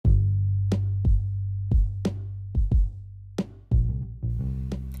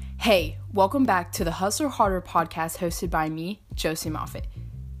Hey, welcome back to the Hustle Harder podcast hosted by me, Josie Moffitt.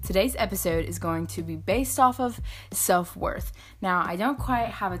 Today's episode is going to be based off of self-worth. Now, I don't quite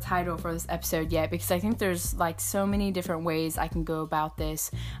have a title for this episode yet because I think there's so many different ways I can go about this,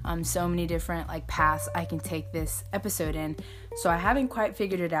 so many different paths I can take this episode in. So I haven't quite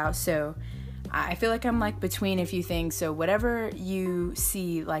figured it out, so I feel like I'm between a few things. So whatever you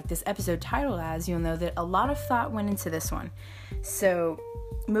see this episode titled as, you'll know that a lot of thought went into this one. So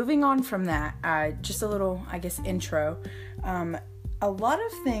moving on from that, just a little, intro. A lot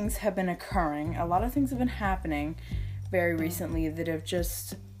of things have been occurring. A lot of things have been happening very recently that have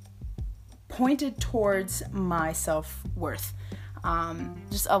just pointed towards my self-worth.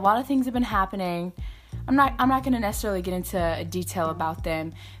 Just a lot of things have been happening. I'm not going to necessarily get into detail about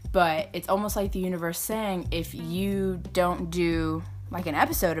them, but it's almost like the universe saying, if you don't do an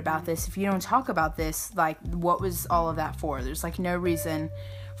episode about this, if you don't talk about this, what was all of that for? There's no reason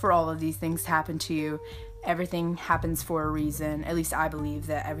for all of these things to happen to you. Everything happens for a reason. At least I believe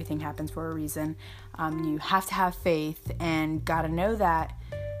that everything happens for a reason. You have to have faith and gotta know that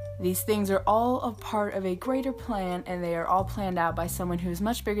these things are all a part of a greater plan, and they are all planned out by someone who is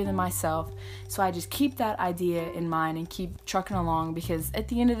much bigger than myself. So I just keep that idea in mind and keep trucking along, because at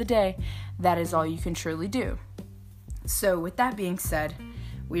the end of the day, that is all you can truly do. So with that being said,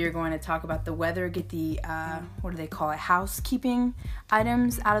 we are going to talk about the weather, get the, housekeeping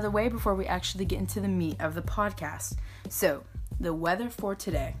items out of the way before we actually get into the meat of the podcast. So, the weather for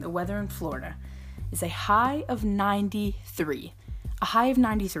today, the weather in Florida, is a high of 93. A high of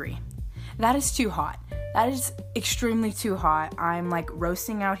 93. That is too hot. That is extremely too hot. I'm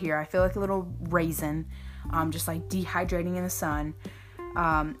roasting out here. I feel like a little raisin. Just dehydrating in the sun.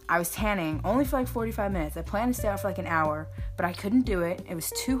 I was tanning only for 45 minutes. I planned to stay out for an hour, but I couldn't do it. It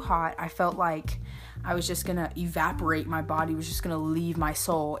was too hot. I felt like I was just gonna evaporate. My body was just gonna leave my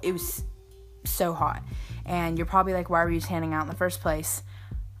soul. It was so hot. And you're probably why were you tanning out in the first place?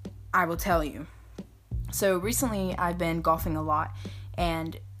 I will tell you. So recently I've been golfing a lot,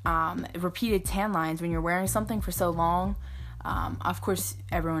 and repeated tan lines, when you're wearing something for so long, of course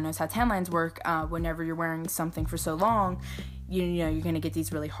everyone knows how tan lines work. Whenever you're wearing something for so long, you're going to get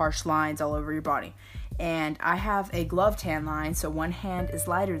these really harsh lines all over your body. And I have a glove tan line, so one hand is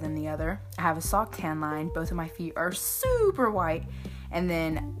lighter than the other. I have a sock tan line. Both of my feet are super white. And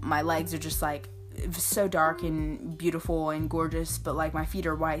then my legs are just so dark and beautiful and gorgeous, but my feet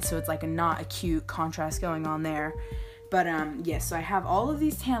are white, so it's not a cute contrast going on there. But yes, so I have all of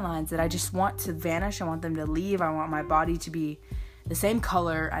these tan lines that I just want to vanish. I want them to leave. I want my body to be the same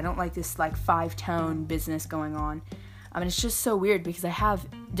color. I don't like this 5-tone business going on. It's just so weird because I have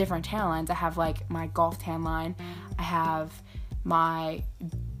different tan lines. I have my golf tan line, I have my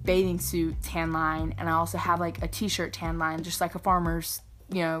bathing suit tan line, and I also have a t-shirt tan line, just a farmer's,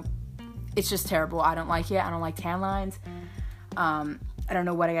 it's just terrible. I don't like it. I don't like tan lines. I don't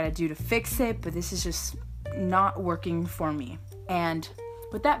know what I gotta do to fix it, but this is just not working for me. And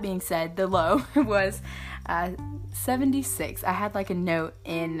with that being said, the low was 76. I had a note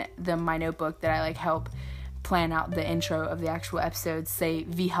in my notebook that I help plan out the intro of the actual episode, say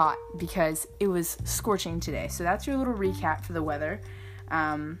 "V hot," because it was scorching today. So that's your little recap for the weather.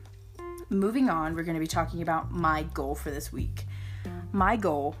 Moving on, we're going to be talking about my goal for this week. My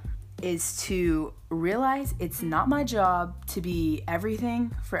goal is to realize it's not my job to be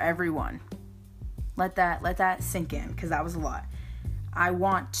everything for everyone. Let that sink in, because that was a lot. I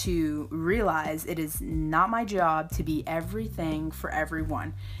want to realize it is not my job to be everything for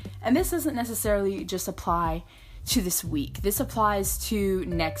everyone. And this doesn't necessarily just apply to this week. This applies to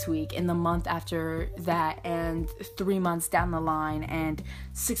next week, and the month after that, and 3 months down the line, and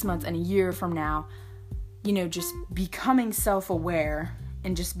 6 months and a year from now. Just becoming self-aware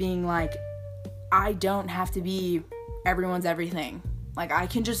and just being I don't have to be everyone's everything. I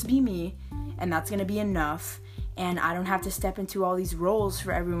can just be me, and that's going to be enough. And I don't have to step into all these roles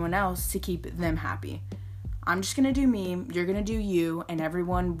for everyone else to keep them happy. I'm just going to do me, you're going to do you, and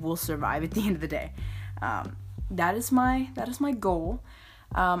everyone will survive at the end of the day. That is my goal.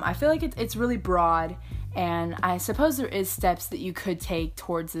 I feel like it's really broad, and I suppose there is steps that you could take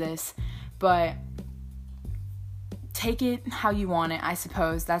towards this, but take it how you want it, I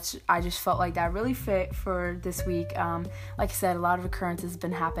suppose. I just felt like that really fit for this week. Like I said, a lot of occurrences have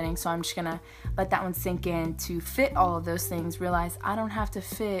been happening, so I'm just going to let that one sink in to fit all of those things. Realize I don't have to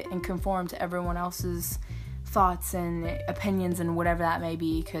fit and conform to everyone else's thoughts and opinions and whatever that may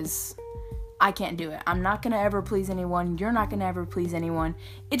be, because I can't do it. I'm not going to ever please anyone. You're not going to ever please anyone.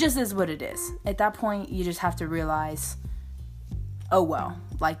 It just is what it is. At that point, you just have to realize, oh well,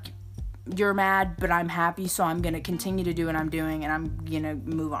 you're mad, but I'm happy, so I'm going to continue to do what I'm doing, and I'm going to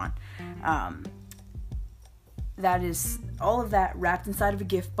move on. That is all of that wrapped inside of a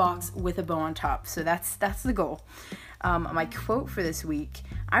gift box with a bow on top. So that's the goal. My quote for this week,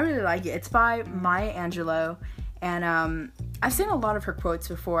 I really like it. It's by Maya Angelou, and I've seen a lot of her quotes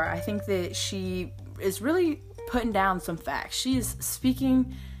before. I think that she is really putting down some facts. She is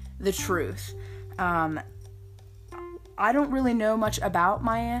speaking the truth. I don't really know much about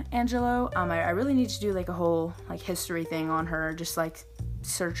Maya Angelou. I really need to do like a whole like history thing on her, just like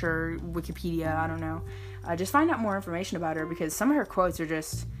search her Wikipedia, I don't know. Just find out more information about her, because some of her quotes are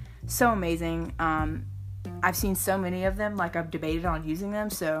just so amazing. I've seen so many of them, like I've debated on using them,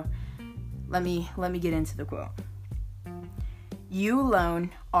 so let me get into the quote. You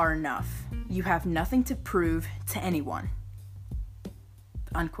alone are enough. You have nothing to prove to anyone.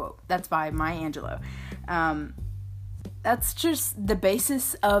 Unquote. That's by Maya Angelou. That's just the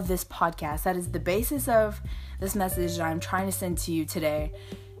basis of this podcast. That is the basis of this message that I'm trying to send to you today.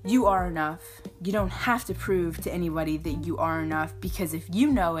 You are enough. You don't have to prove to anybody that you are enough, because if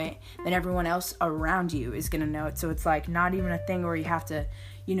you know it, then everyone else around you is going to know it. So it's like not even a thing where you have to,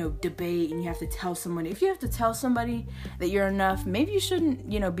 debate and you have to tell someone. If you have to tell somebody that you're enough, maybe you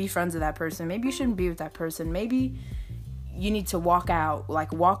shouldn't, be friends with that person. Maybe you shouldn't be with that person. Maybe you need to walk out,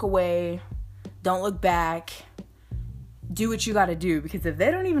 like walk away. Don't look back. Do what you got to do, because if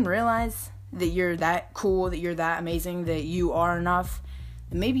they don't even realize that you're that cool, that you're that amazing, that you are enough,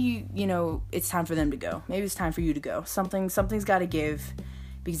 maybe it's time for them to go. Maybe it's time for you to go. Something's got to give,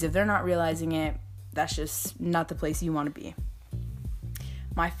 because if they're not realizing it, that's just not the place you want to be.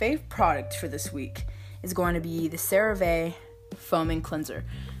 My favorite product for this week is going to be the CeraVe Foaming Cleanser.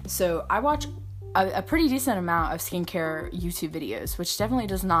 So I watch a pretty decent amount of skincare YouTube videos, which definitely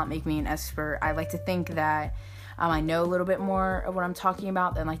does not make me an expert. I like to think that I know a little bit more of what I'm talking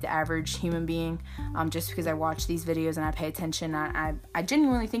about than like the average human being, just because I watch these videos and I pay attention. I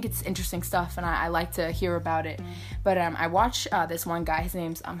genuinely think it's interesting stuff, and I like to hear about it. But I watch this one guy, his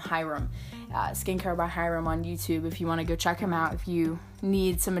name's Hiram, Skincare by Hiram on YouTube. If you want to go check him out, if you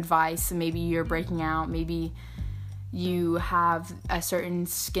need some advice, maybe you're breaking out, maybe you have a certain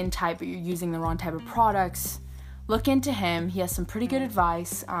skin type but you're using the wrong type of products, look into him. He has some pretty good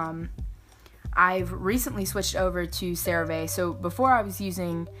advice. I've recently switched over to CeraVe. So before I was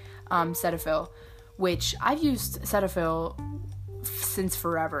using Cetaphil, which I've used Cetaphil since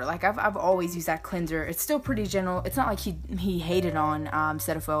forever. Like I've always used that cleanser. It's still pretty gentle. It's not like he hated on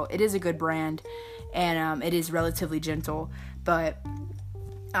Cetaphil. It is a good brand, and it is relatively gentle. But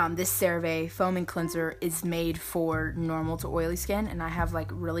this CeraVe Foaming Cleanser is made for normal to oily skin, and I have like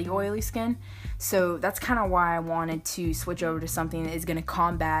really oily skin. So that's kind of why I wanted to switch over to something that is going to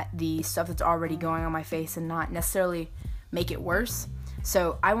combat the stuff that's already going on my face and not necessarily make it worse.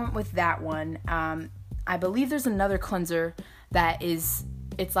 So I went with that one. I believe there's another cleanser that it's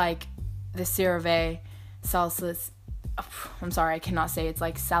like the CeraVe I cannot say. It's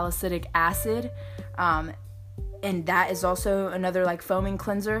like salicylic acid. And that is also another like foaming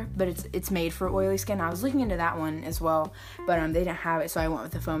cleanser, but it's made for oily skin. I was looking into that one as well, but they didn't have it, so I went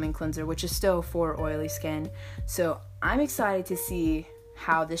with the foaming cleanser, which is still for oily skin. So I'm excited to see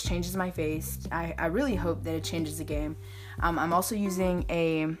how this changes my face. I really hope that it changes the game. I'm also using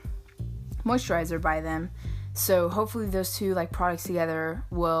a moisturizer by them, so hopefully those two like products together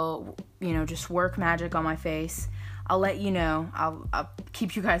will just work magic on my face. I'll let you know. I'll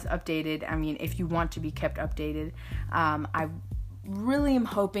keep you guys updated. I mean, if you want to be kept updated. I really am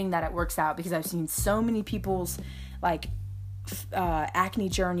hoping that it works out, because I've seen so many people's like acne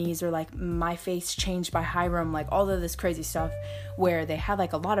journeys, or like my face changed by Hiram, like all of this crazy stuff where they had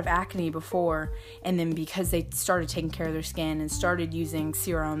like a lot of acne before, and then because they started taking care of their skin and started using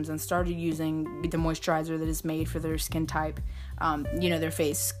serums and started using the moisturizer that is made for their skin type, their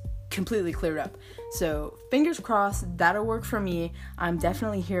face completely cleared up. So fingers crossed that'll work for me. I'm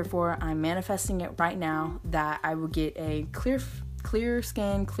definitely here for it. I'm manifesting it right now that I will get a clear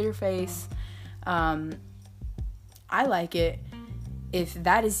skin, clear face. I like it. If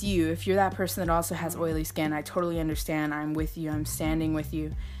that is you, if you're that person that also has oily skin, I totally understand. I'm with you. I'm standing with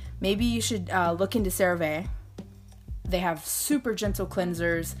you. Maybe you should look into CeraVe. They have super gentle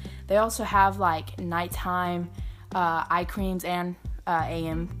cleansers. They also have like nighttime eye creams and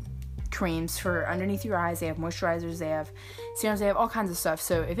AM creams for underneath your eyes. They have moisturizers, they have serums, they have all kinds of stuff.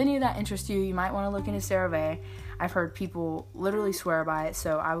 So if any of that interests you, you might want to look into CeraVe. I've heard people literally swear by it,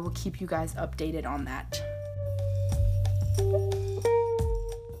 so I will keep you guys updated on that.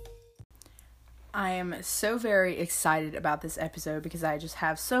 I am so very excited about this episode, because I just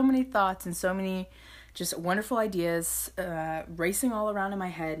have so many thoughts and so many Just wonderful ideas racing all around in my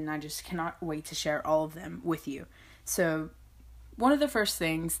head, and I just cannot wait to share all of them with you. So one of the first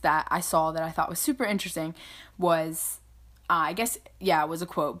things that I saw that I thought was super interesting was, I guess, it was a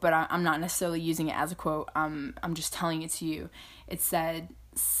quote, but I'm not necessarily using it as a quote. I'm just telling it to you. It said,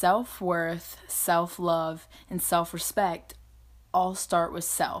 self-worth, self-love, and self-respect all start with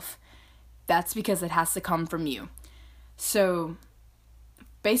self. That's because it has to come from you. So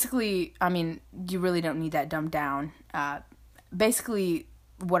basically, I mean, you really don't need that dumbed down. Basically,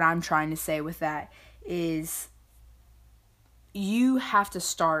 what I'm trying to say with that is you have to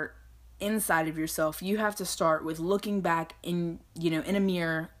start inside of yourself. You have to start with looking back in a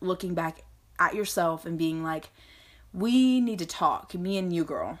mirror, looking back at yourself and being like, we need to talk. Me and you,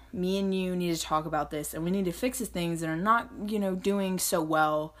 girl. Me and you need to talk about this, and we need to fix the things that are not, doing so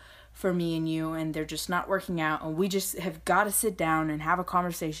well for me and you, and they're just not working out, and we just have got to sit down and have a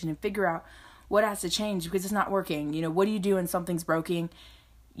conversation and figure out what has to change because it's not working. What do you do when something's broken?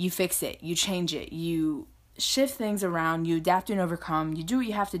 You fix it. You change it. You shift things around. You adapt and overcome. You do what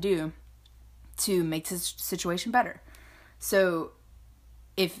you have to do to make the situation better. So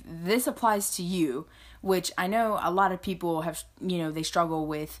if this applies to you, which I know a lot of people have, they struggle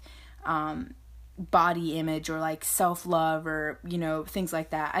with body image or like self-love or, things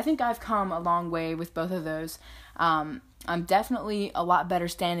like that. I think I've come a long way with both of those. I'm definitely a lot better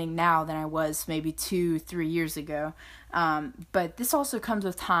standing now than I was maybe 2-3 years ago. But this also comes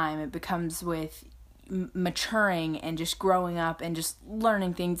with time. It becomes with maturing and just growing up and just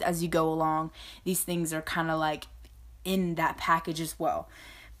learning things as you go along. These things are kind of like in that package as well.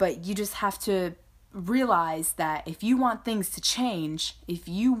 But you just have to realize that if you want things to change, if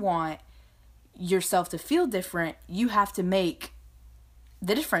you want yourself to feel different, you have to make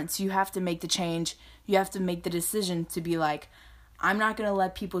the difference. You have to make the change. You have to make the decision to be like, I'm not going to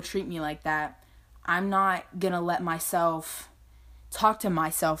let people treat me like that. I'm not going to let myself talk to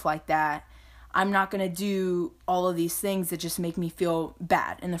myself like that. I'm not going to do all of these things that just make me feel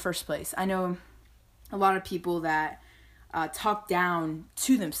bad in the first place. I know a lot of people that talk down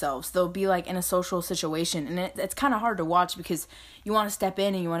to themselves. They'll be like in a social situation, and it's kind of hard to watch because you want to step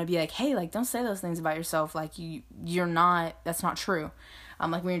in and you want to be like, hey, like, don't say those things about yourself. Like, you're not, that's not true.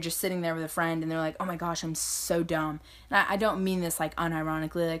 Like when you're just sitting there with a friend and they're like, oh my gosh, I'm so dumb. And I don't mean this like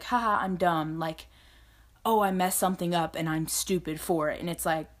unironically, like, haha, I'm dumb. Like, oh, I messed something up and I'm stupid for it. And it's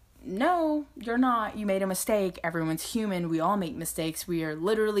like, no, you're not. You made a mistake. Everyone's human. We all make mistakes. We are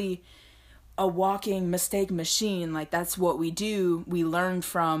literally a walking mistake machine. Like, that's what we do. We learn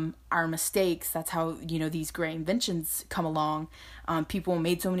from our mistakes. That's how, these great inventions come along. People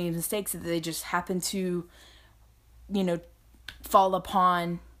made so many mistakes that they just happen to, fall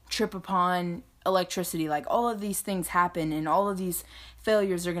upon, trip upon electricity. Like, all of these things happen, and all of these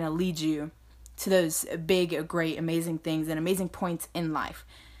failures are going to lead you to those big, great, amazing things and amazing points in life.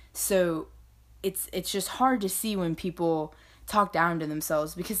 So it's just hard to see when people talk down to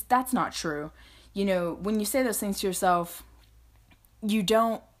themselves, because that's not true. When you say those things to yourself, you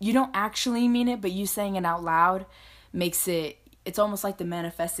don't actually mean it, but you saying it out loud makes it's almost like the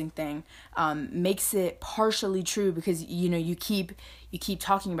manifesting thing, makes it partially true, because you keep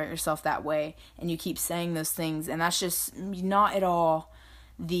talking about yourself that way, and you keep saying those things, and that's just not at all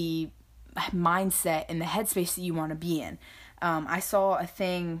the mindset and the headspace that you want to be in. I saw a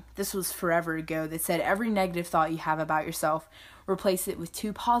thing, this was forever ago, that said every negative thought you have about yourself, replace it with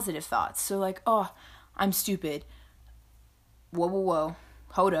 2 positive thoughts. So like, oh, I'm stupid. Whoa,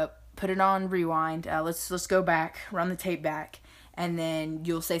 hold up, put it on rewind. Let's go back, run the tape back, and then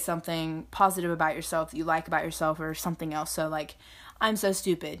you'll say something positive about yourself that you like about yourself, or something else. So like, I'm so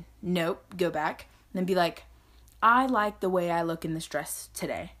stupid. Nope, go back. And then be like, I like the way I look in this dress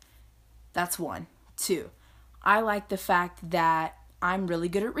today. That's 1. 2. I like the fact that I'm really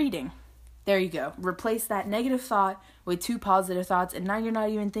good at reading. There you go. Replace that negative thought with 2 positive thoughts, and now you're not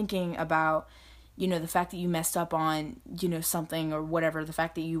even thinking about, the fact that you messed up on, something or whatever, the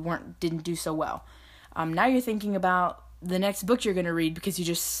fact that you didn't do so well. Now you're thinking about the next book you're going to read because you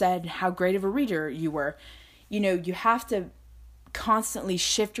just said how great of a reader you were. You have to constantly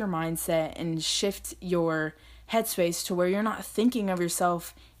shift your mindset and shift your headspace to where you're not thinking of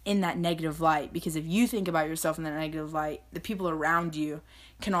yourself in that negative light, because if you think about yourself in that negative light, the people around you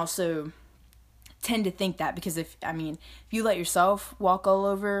can also tend to think that, because if you let yourself walk all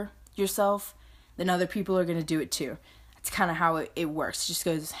over yourself, then other people are going to do it too. That's kind of how it works. It just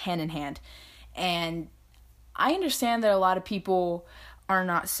goes hand in hand. And I understand that a lot of people are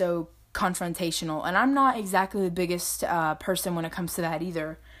not so confrontational, and I'm not exactly the biggest person when it comes to that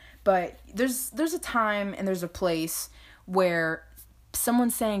either, but there's a time and there's a place where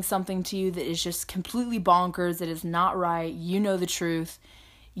someone's saying something to you that is just completely bonkers, that is not right, you know the truth,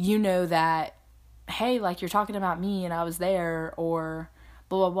 you know that, hey, like, you're talking about me and I was there, or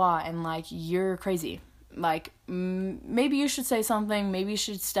blah, blah, blah, and, like, you're crazy. Like, maybe you should say something, maybe you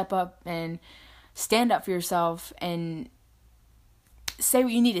should step up and stand up for yourself and say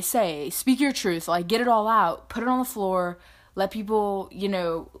what you need to say, speak your truth, like, get it all out, put it on the floor, let people,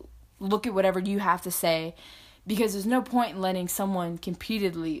 look at whatever you have to say, because there's no point in letting someone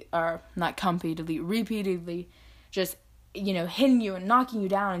repeatedly just, hitting you and knocking you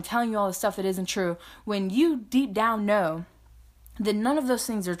down and telling you all the stuff that isn't true, when you deep down know that none of those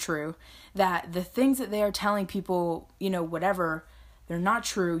things are true, that the things that they are telling people, whatever, they're not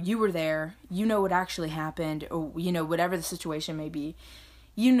true. You were there. You know what actually happened, or, whatever the situation may be.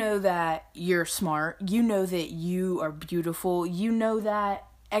 You know that you're smart. You know that you are beautiful. You know that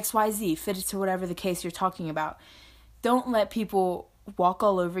XYZ fitted to whatever the case you're talking about. Don't let people walk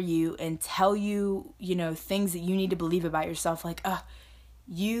all over you and tell you, things that you need to believe about yourself. Like,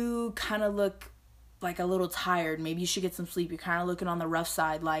 you kind of look like a little tired. Maybe you should get some sleep. You're kind of looking on the rough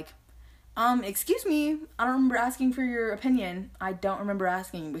side. Like, excuse me, I don't remember asking for your opinion. I don't remember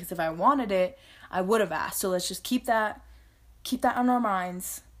asking, because if I wanted it, I would have asked. So let's just keep that on our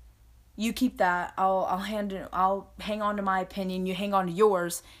minds. You keep that. I'll hang on to my opinion. You hang on to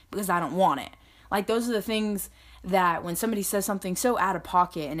yours, because I don't want it. Like, those are the things that when somebody says something so out of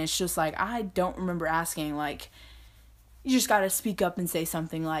pocket and it's just like, I don't remember asking, like, you just got to speak up and say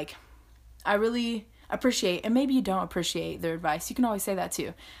something like, I really appreciate, and maybe you don't appreciate their advice. You can always say that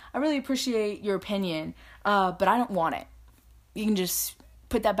too. I really appreciate your opinion, but I don't want it. You can just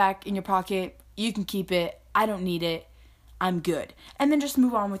put that back in your pocket. You can keep it. I don't need it. I'm good. And then just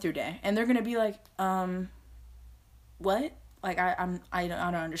move on with your day. And they're going to be like, what? Like, I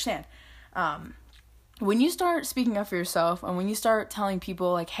don't understand. When you start speaking up for yourself, and when you start telling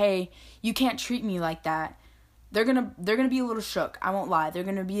people, like, hey, you can't treat me like that, they're gonna be a little shook. I won't lie. They're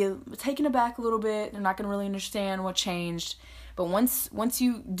gonna be taken aback a little bit. They're not gonna really understand what changed. But once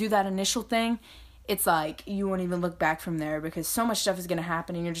you do that initial thing, it's like you won't even look back from there, because so much stuff is gonna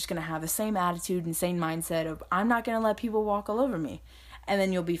happen, and you're just gonna have the same attitude and same mindset of, I'm not gonna let people walk all over me, and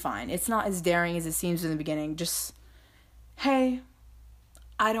then you'll be fine. It's not as daring as it seems in the beginning. Just, hey,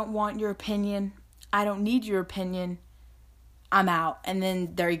 I don't want your opinion. I don't need your opinion. I'm out. And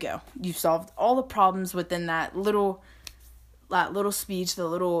then there you go. You've solved all the problems within that little speech, the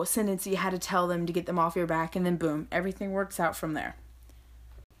little sentence you had to tell them to get them off your back, and then boom, everything works out from there.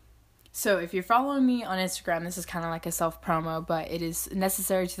 So if you're following me on Instagram, this is kind of like a self-promo, but it is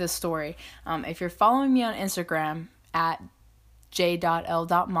necessary to the story. If you're following me on Instagram at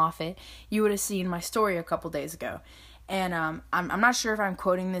j.l.moffitt, you would have seen my story a couple days ago. And I'm not sure if I'm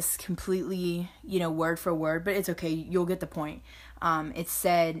quoting this completely, word for word, but it's okay. You'll get the point. It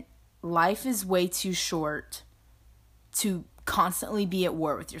said, life is way too short to constantly be at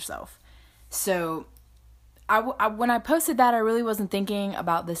war with yourself. So when I posted that, I really wasn't thinking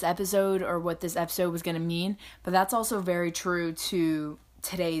about this episode or what this episode was going to mean. But that's also very true to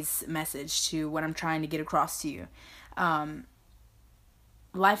today's message, to what I'm trying to get across to you.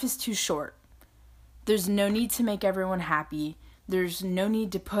 Life is too short. There's no need to make everyone happy. There's no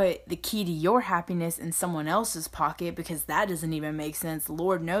need to put the key to your happiness in someone else's pocket, because that doesn't even make sense.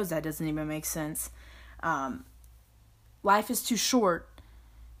 Lord knows that doesn't even make sense. Life is too short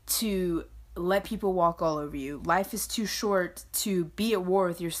to let people walk all over you. Life is too short to be at war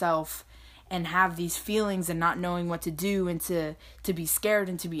with yourself and have these feelings and not knowing what to do, and to be scared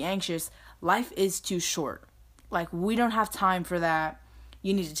and to be anxious. Life is too short. Like, we don't have time for that.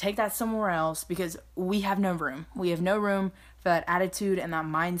 You need to take that somewhere else, because we have no room. We have no room for that attitude and that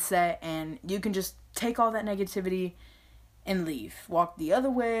mindset, and you can just take all that negativity and leave. Walk the other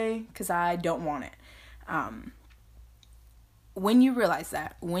way, because I don't want it. When you realize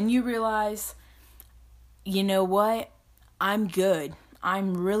that, you know what, I'm good.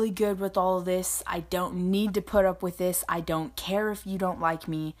 I'm really good with all of this. I don't need to put up with this. I don't care if you don't like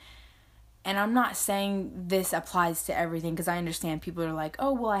me. And I'm not saying this applies to everything, because I understand people are like,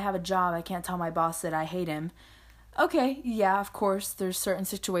 oh, well, I have a job. I can't tell my boss that I hate him. Okay, yeah, of course, there's certain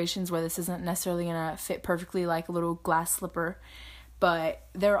situations where this isn't necessarily going to fit perfectly like a little glass slipper. But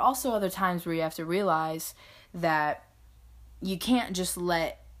there are also other times where you have to realize that you can't just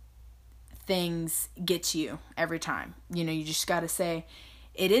let things get to you every time. You just got to say,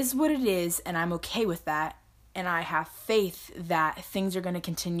 it is what it is, and I'm okay with that. And I have faith that things are going to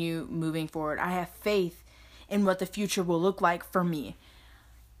continue moving forward. I have faith in what the future will look like for me.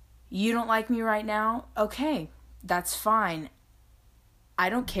 You don't like me right now? Okay, that's fine. I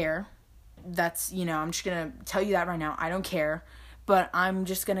don't care. I'm just going to tell you that right now. I don't care. but I'm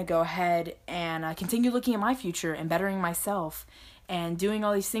just going to go ahead and continue looking at my future and bettering myself and doing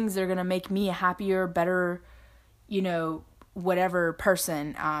all these things that are going to make me a happier, better, whatever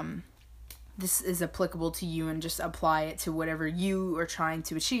person. This is applicable to you, and just apply it to whatever you are trying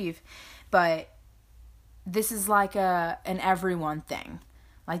to achieve. But this is like an everyone thing.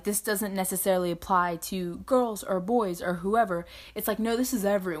 Like, this doesn't necessarily apply to girls or boys or whoever. It's like, no, this is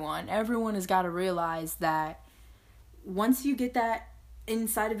everyone. Everyone has got to realize that once you get that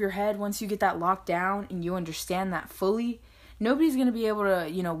inside of your head, once you get that locked down and you understand that fully, nobody's going to be able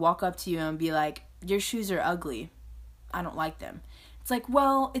to, walk up to you and be like, your shoes are ugly. I don't like them. It's like,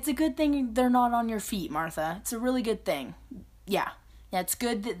 well, it's a good thing they're not on your feet, Martha. It's a really good thing. Yeah, it's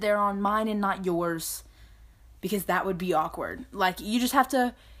good that they're on mine and not yours, because that would be awkward. Like, you just have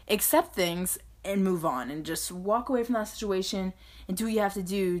to accept things and move on and just walk away from that situation and do what you have to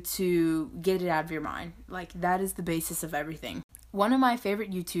do to get it out of your mind. Like, that is the basis of everything. One of my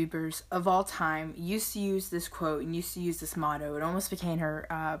favorite YouTubers of all time used to use this quote and used to use this motto. It almost became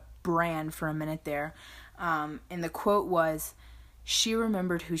her brand for a minute there. And the quote was, "She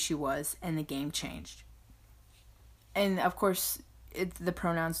remembered who she was and the game changed." And of course, the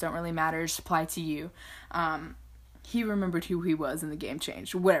pronouns don't really matter, just apply to you. He remembered who he was and the game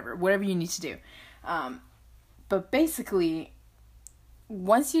changed. Whatever you need to do. But basically,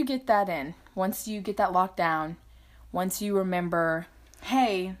 once you get that in, once you get that locked down, once you remember,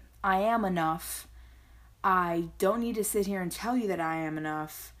 hey, I am enough. I don't need to sit here and tell you that I am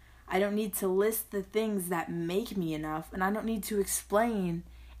enough. I don't need to list the things that make me enough. And I don't need to explain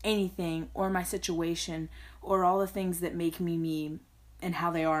anything or my situation or all the things that make me me and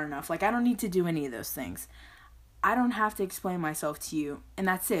how they are enough. Like, I don't need to do any of those things. I don't have to explain myself to you. And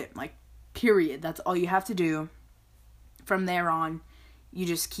that's it. Like, period. That's all you have to do. From there on, you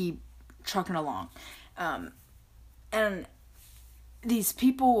just keep trucking along. And these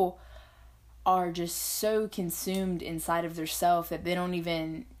people are just so consumed inside of their self that they don't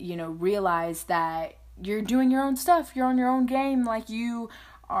even, realize that you're doing your own stuff. You're on your own game. Like, you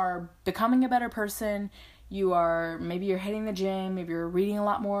are becoming a better person. Maybe you're hitting the gym. Maybe you're reading a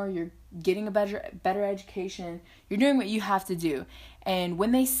lot more. You're getting a better education. You're doing what you have to do. And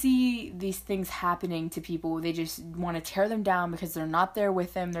when they see these things happening to people, they just want to tear them down because they're not there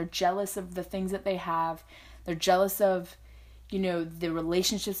with them. They're jealous of the things that they have. They're jealous of, the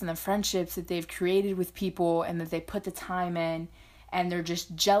relationships and the friendships that they've created with people and that they put the time in. And they're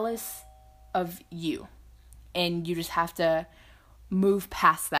just jealous of you. And you just have to move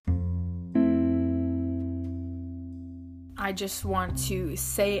past that. I just want to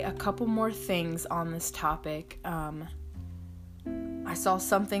say a couple more things on this topic. I saw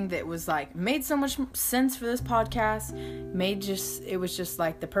something that was made so much sense for this podcast. It was just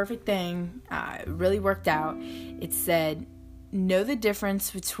the perfect thing. It really worked out. It said, know the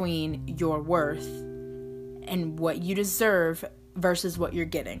difference between your worth and what you deserve versus what you're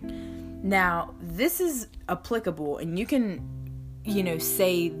getting. Now, this is applicable, and you can,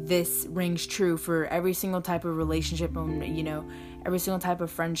 say this rings true for every single type of relationship, every single type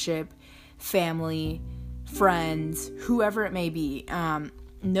of friendship, family, friends, whoever it may be.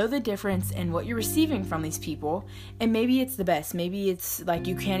 Know the difference in what you're receiving from these people, and maybe it's the best. Maybe it's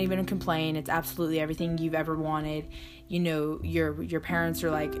you can't even complain. It's absolutely everything you've ever wanted. Your parents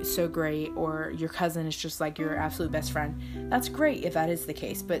are so great, or your cousin is just your absolute best friend. That's great if that is the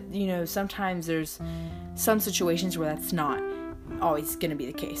case, but sometimes there's some situations where that's not always going to be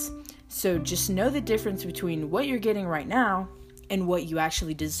the case. So just know the difference between what you're getting right now and what you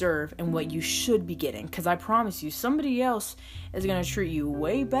actually deserve and what you should be getting. Because I promise you, somebody else is going to treat you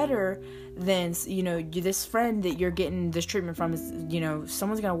way better than, this friend that you're getting this treatment from is,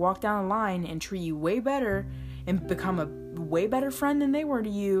 someone's going to walk down the line and treat you way better and become a way better friend than they were to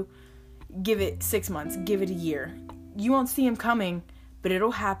you. Give it 6 months, give it a year. You won't see him coming, but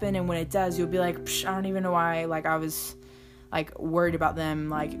it'll happen. And when it does, you'll be like, I don't even know why, I was, worried about them,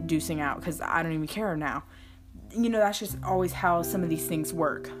 deucing out, because I don't even care now. That's just always how some of these things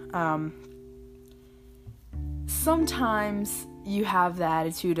work. Sometimes you have the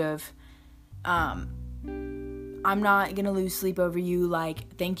attitude of, I'm not going to lose sleep over you,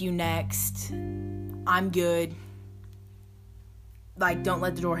 thank you, next. I'm good. Don't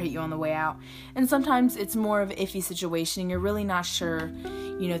let the door hit you on the way out. And sometimes it's more of an iffy situation. You're really not sure.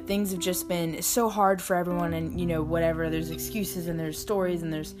 Things have just been so hard for everyone, and, whatever. There's excuses and there's stories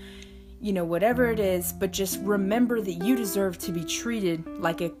and there's, whatever it is, but just remember that you deserve to be treated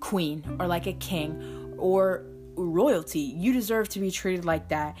like a queen or like a king or royalty. You deserve to be treated like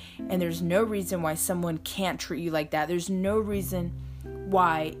that, and there's no reason why someone can't treat you like that. There's no reason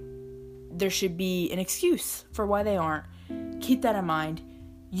why there should be an excuse for why they aren't. keep that in mind.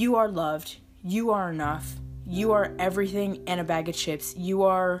 You are loved. You are enough. You are everything and a bag of chips. You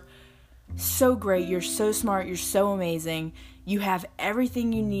are so great. You're so smart. You're so amazing. You have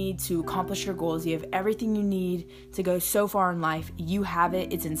everything you need to accomplish your goals. You have everything you need to go so far in life. You have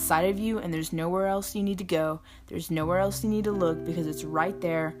it. It's inside of you, and there's nowhere else you need to go. There's nowhere else you need to look because it's right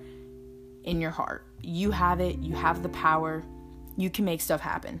there in your heart. You have it. You have the power. You can make stuff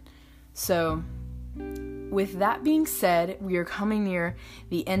happen. So, with that being said, we are coming near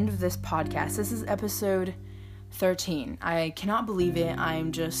the end of this podcast. This is episode 13. I cannot believe it.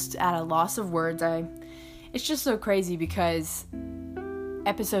 I'm just at a loss of words. It's just so crazy because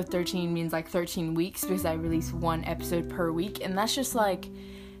episode 13 means like 13 weeks because I release one episode per week, and that's just like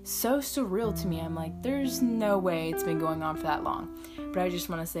so surreal to me. I'm like, there's no way it's been going on for that long. But I just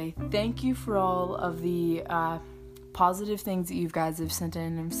want to say thank you for all of the positive things that you guys have sent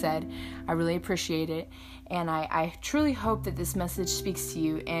in and said. I really appreciate it, and I truly hope that this message speaks to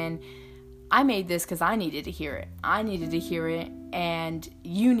you. And I made this because I needed to hear it. I needed to hear it, and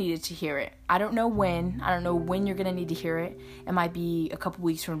you needed to hear it. I don't know when. I don't know when you're going to need to hear it. It might be a couple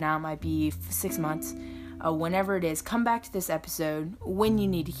weeks from now. It might be 6 months. Whenever it is, come back to this episode when you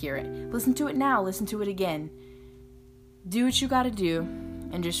need to hear it. Listen to it now. Listen to it again. Do what you got to do,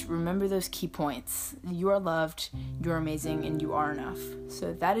 and just remember those key points. You are loved, you are amazing, and you are enough.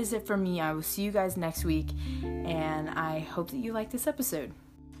 So that is it for me. I will see you guys next week, and I hope that you like this episode.